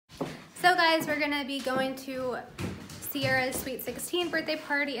So guys, we're gonna be going to Ciera's Sweet 16 birthday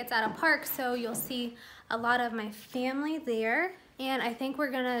party. It's at a park, so you'll see a lot of my family there. And I think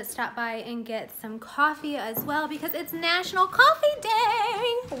we're gonna stop by and get some coffee as well because it's National Coffee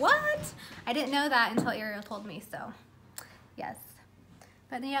Day. What? I didn't know that until Ariel told me, so yes.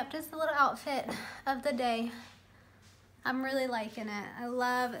 But yep, just a little outfit of the day. I'm really liking it. I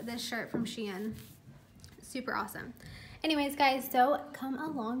love this shirt from Shein. Super awesome. Anyways, guys, so come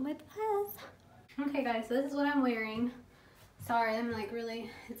along with us. Okay, guys, so this is what I'm wearing. Sorry, I'm like really,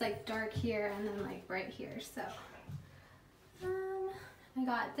 it's like dark here and then like bright here, so. I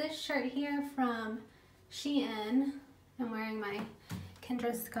got this shirt here from Shein. I'm wearing my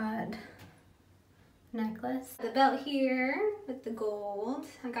Kendra Scott necklace. The belt here with the gold.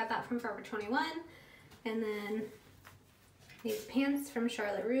 I got that from Forever 21. And then these pants from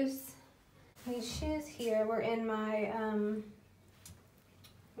Charlotte Russe. These shoes here were in my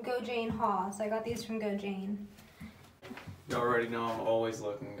Go Jane haul, so I got these from Go Jane. You already know I'm always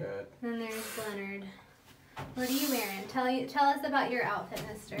looking good. Then there's Leonard. What are you wearing? Tell us about your outfit,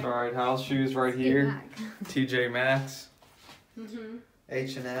 mister. Alright, house shoes right here. TJ Maxx.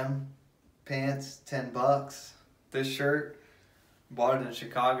 H&M. Pants, $10. This shirt, bought it in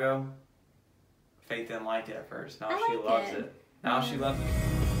Chicago. Faith didn't like it at first. Now she loves it. Now she loves it.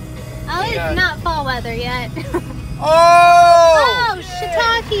 Oh, it's not fall weather yet. Oh! Oh,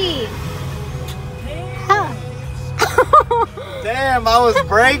 shiitake! Damn, I was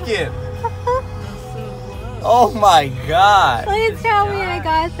breaking. Oh my god. Please tell me I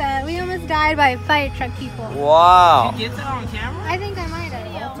got that. We almost died by fire truck people. Wow. Did you get that on camera? I think I might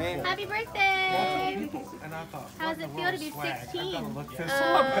have. Man. Happy birthday! How does it feel to be 16?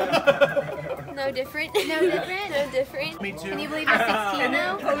 No different. No different? No different. Me too. Can you believe you're 16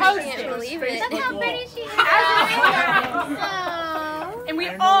 though? I can't believe it. Look how pretty she is. Oh. And we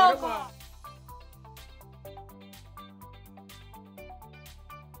all.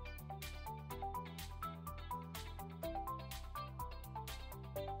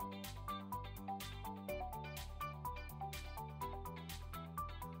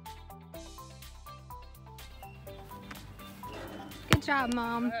 Good job,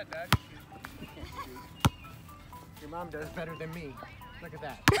 Mom. Your mom does better than me. Look at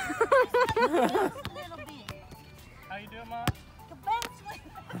that. How you doing, Mom?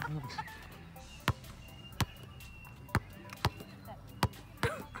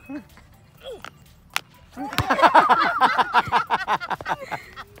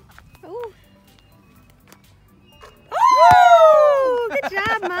 Ooh. Ooh, good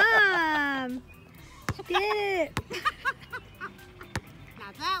job, Mom. She did it.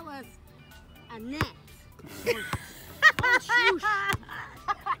 Now that was a net.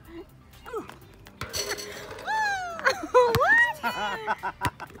 What?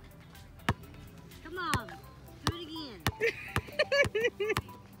 Come on, do it again.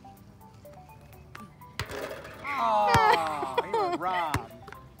 Oh, you're robbed.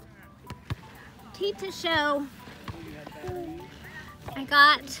 Teeth to show. I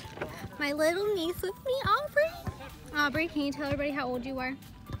got my little niece with me, Aubrey. Aubrey, can you tell everybody how old you are?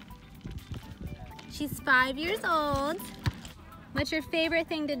 She's 5 years old. What's your favorite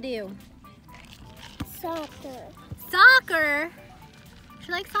thing to do? Soccer. Soccer?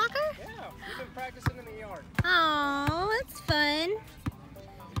 She likes soccer? Yeah, we've been practicing in the yard. Oh, that's fun.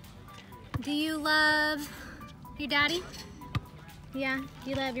 Do you love your daddy? Yeah. Do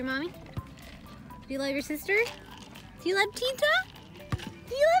you love your mommy? Do you love your sister? Do you love Tita?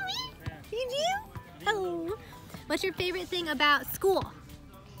 Do you love me? You do? Oh. What's your favorite thing about school?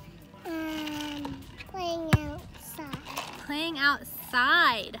 Playing outside. Playing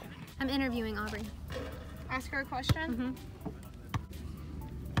outside. I'm interviewing Aubrey. Ask her a question.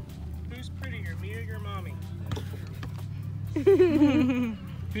 Who's prettier, me or your mommy?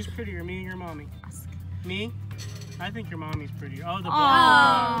 Who's prettier, me or your mommy? Me? I think your mommy's prettier. Oh, the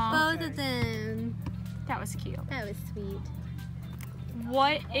Oh, both of them. That was cute. That was sweet.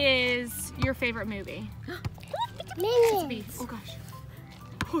 What is your favorite movie? Minions. Oh gosh.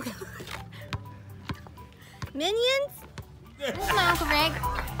 Minions? This is my Uncle Rick.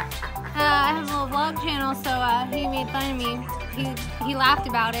 I have a little vlog channel, so he made fun of me. He laughed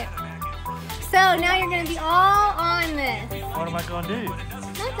about it. So now you're gonna be all on this. What am I gonna do?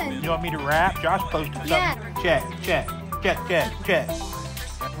 Nothing. You want me to rap? Josh posted something. Yeah. Check.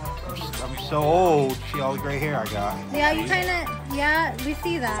 I'm so old. See all the gray hair I got. Yeah, you kinda, yeah, we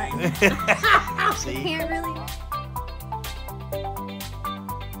see that. See? Can't really.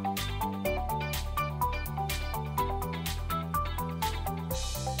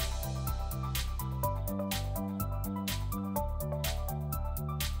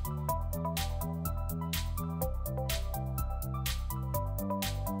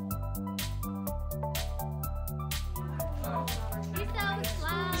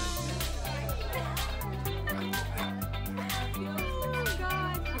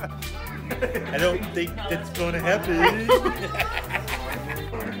 I don't think that's gonna happen.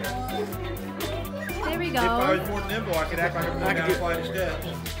 There we If I go. was more nimble, I could act like I'm going down a flight of steps.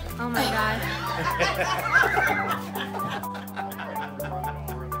 Oh my god.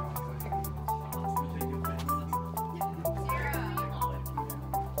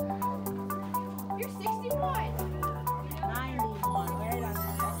 You're 61. 91. Right on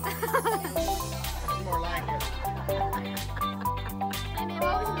More like it.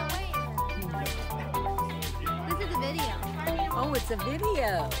 This is a video. Oh, it's a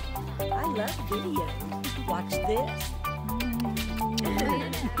video. I love video. Watch this.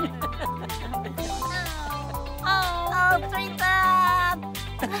 Oh, three thumbs.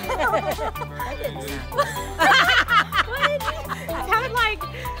 That didn't sound It sounded like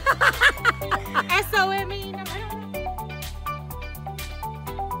SOME.